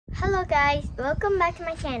Hello guys, welcome back to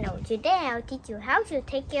my channel. Today I'll teach you how to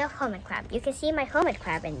take care of hermit crab. You can see my hermit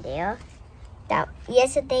crab in there.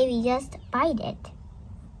 Yesterday we just bought it. Do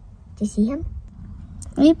you see him?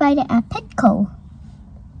 We bought it at Petco.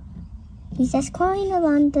 He's just crawling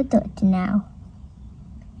around the dirt now.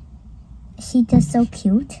 She's just so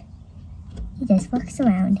cute. He just walks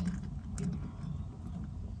around.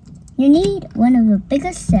 You need one of the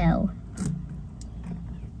bigger cells.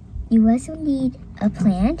 You also need a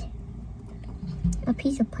plant, a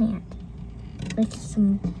piece of plant with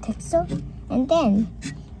some texture, and then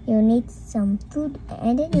you'll need some food,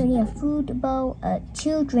 and then you'll need a food bowl,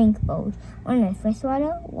 two drink bowls, one with fresh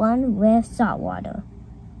water, one with salt water.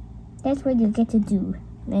 That's what you get to do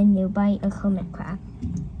when you buy a hermit crab.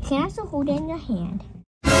 You can also hold it in your hand.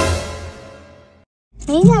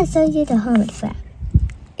 I'm gonna show you the hermit crab.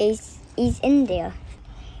 He's in there.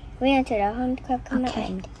 Wait until the hermit crab comes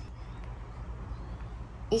out.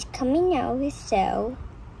 He's coming out of his cell.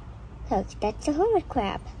 Look, that's a hermit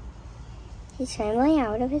crab. He's scrambling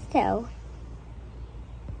out of his cell.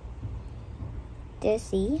 Do you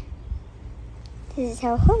see? This is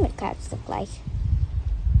how hermit crabs look like.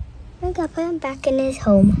 I'm gonna put him back in his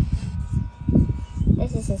home.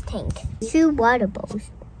 This is his tank. Two water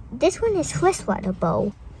bowls. This one is freshwater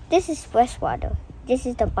bowl. This is freshwater. This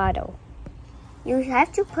is the bottle. You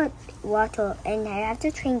have to put water and you have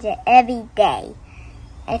to change it every day.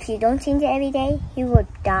 If you don't change it every day, he will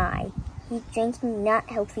die. He's drinking not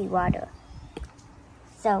healthy water.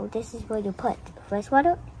 So this is where you put fresh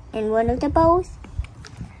water in one of the bowls.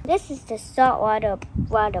 This is the saltwater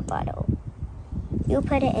water bottle. You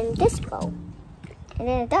put it in this bowl, and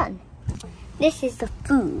then it's done. This is the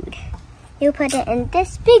food. You put it in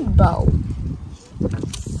this big bowl.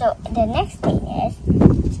 So the next thing is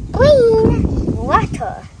clean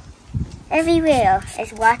water. Everywhere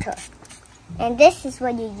is water. And this is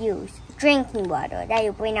what you use, drinking water that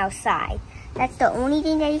you bring outside. That's the only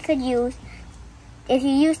thing that you could use. If you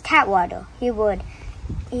use tap water, he will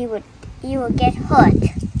get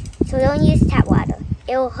hurt. So don't use tap water.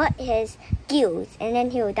 It will hurt his gills and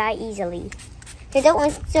then he will die easily. So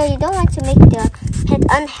you don't want to make the pet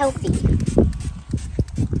unhealthy.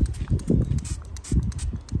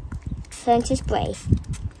 Learn to spray.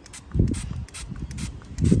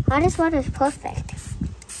 Hardest water is perfect.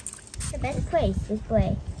 The best place to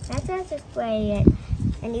spray. Not just to spray it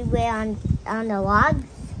anywhere on the logs.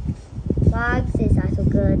 Logs is also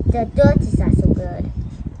good. The dirt is also good.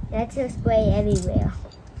 That's to spray everywhere.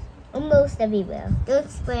 Almost everywhere. Don't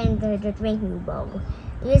spray into the drinking bowl.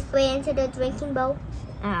 You spray into the drinking bowl,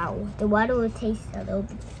 ow, the water will taste a little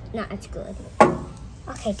bit not as good.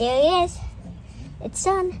 Okay, there it is. It's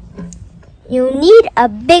done. You need a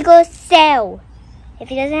bigger cell. If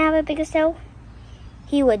he doesn't have a bigger cell,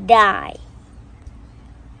 he would die.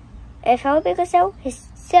 If he has a bigger cell, his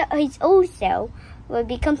old cell will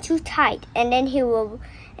become too tight, and then he will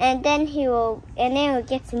get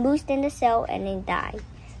smooshed in the cell and then die.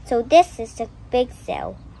 So this is the big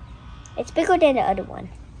cell. It's bigger than the other one.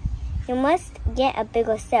 You must get a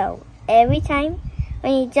bigger cell every time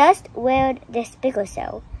when you just wear this bigger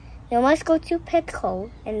cell. You must go to Petco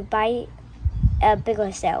and buy a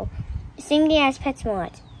bigger cell. Same thing as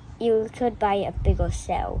PetSmart. You could buy a bigger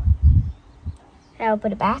cell. I'll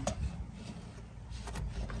put it back.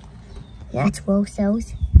 That's 12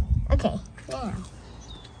 cells. Okay, now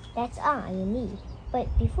that's all you need. But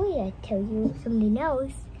before I tell you something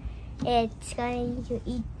else, we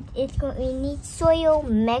need soil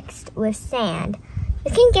mixed with sand.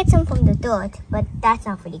 You can get some from the dirt, but that's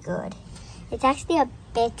not pretty good. It's actually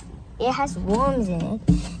it has worms in it.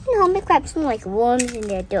 And hermit crabs smell like worms in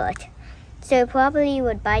their dirt. So you probably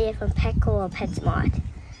would buy it from Petco or PetSmart.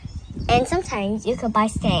 And sometimes you could buy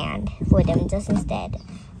sand for them just instead.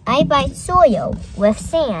 I buy soil with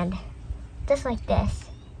sand, just like this.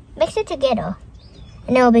 Mix it together,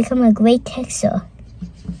 and it will become a great texture,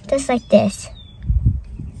 just like this.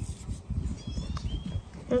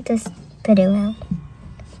 I'll just put it around.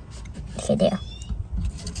 Okay, there.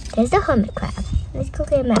 There's the hermit crab. Let's cook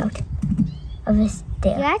him out of his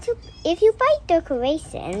there. If you buy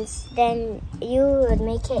decorations, then you would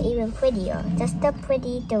make it even prettier. Just the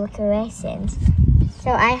pretty decorations. So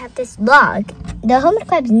I have this log. The hermit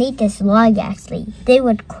crabs need this log actually. They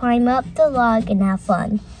would climb up the log and have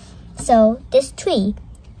fun. So this tree,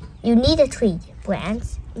 you need a tree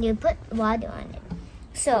branch. You put water on it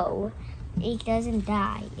so it doesn't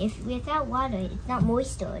die. Without water, it's not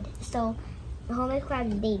moistured. So the hermit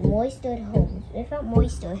crabs need moistured homes. Without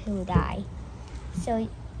moisture, he will die. So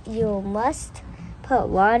you must put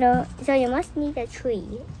water. So you must need a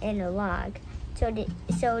tree and a log so they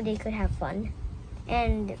could have fun.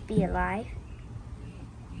 and be alive.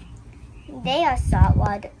 They are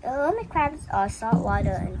saltwater. Hermit crabs are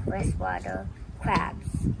saltwater and freshwater crabs.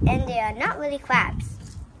 And they are not really crabs.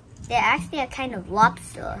 They're actually a kind of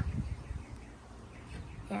lobster.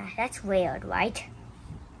 Yeah, that's weird, right?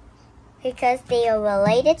 Because they are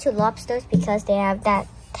related to lobsters because they have that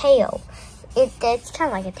tail. It's kind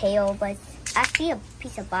of like a tail, but it's actually a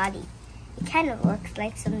piece of body. It kind of looks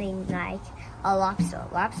like something like a lobster.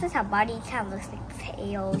 Lobsters have body kind of looks like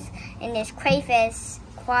tails. And there's crayfish,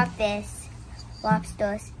 crawfish,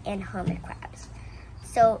 lobsters, and hermit crabs.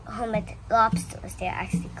 So hermit lobsters, they're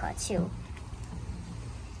actually called too.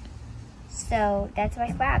 So that's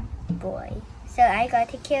my crab boy. So I got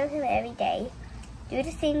to take care of him every day. Do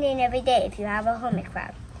the same thing every day if you have a hermit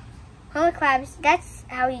crab. Hermit crabs, that's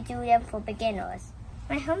how you do them for beginners.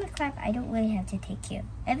 My hermit crab, I don't really have to take care.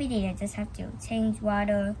 Every day I just have to change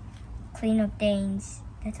water, clean up things,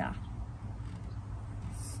 that's all.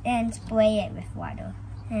 And spray it with water.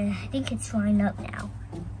 And I think it's drying up now.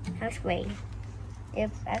 I'll spray. I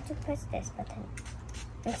have to press this button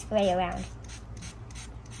and spray around.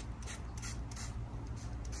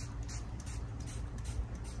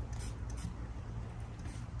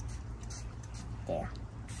 There.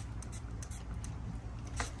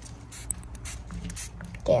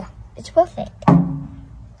 There. It's perfect.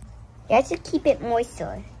 You have to keep it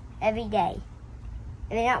moistured every day.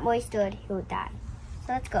 If it's not moistured, he will die.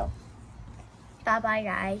 So let's go. Bye-bye,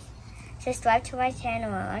 guys. Subscribe to my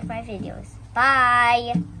channel and like my videos.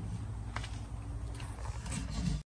 Bye!